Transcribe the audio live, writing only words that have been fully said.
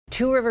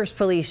Two Rivers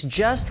Police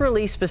just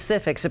released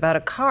specifics about a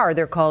car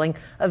they're calling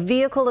a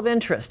vehicle of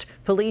interest.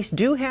 Police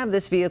do have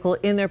this vehicle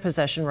in their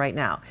possession right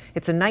now.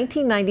 It's a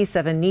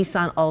 1997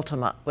 Nissan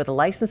Altima with a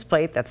license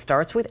plate that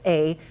starts with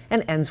A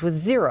and ends with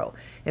 0.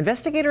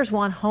 Investigators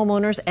want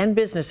homeowners and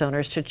business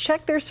owners to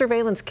check their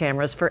surveillance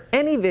cameras for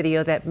any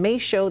video that may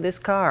show this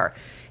car.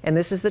 And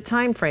this is the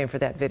time frame for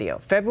that video,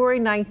 February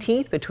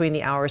 19th, between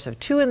the hours of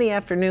 2 in the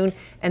afternoon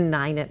and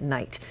 9 at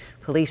night.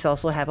 Police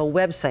also have a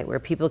website where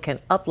people can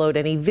upload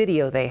any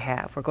video they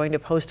have. We're going to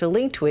post a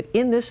link to it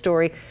in this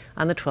story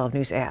on the 12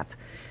 News app.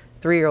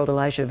 3-year-old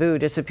Elijah Vue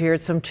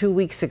disappeared some 2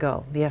 weeks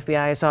ago. The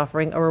FBI is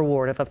offering a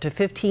reward of up to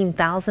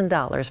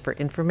 $15,000 for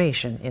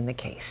information in the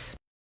case.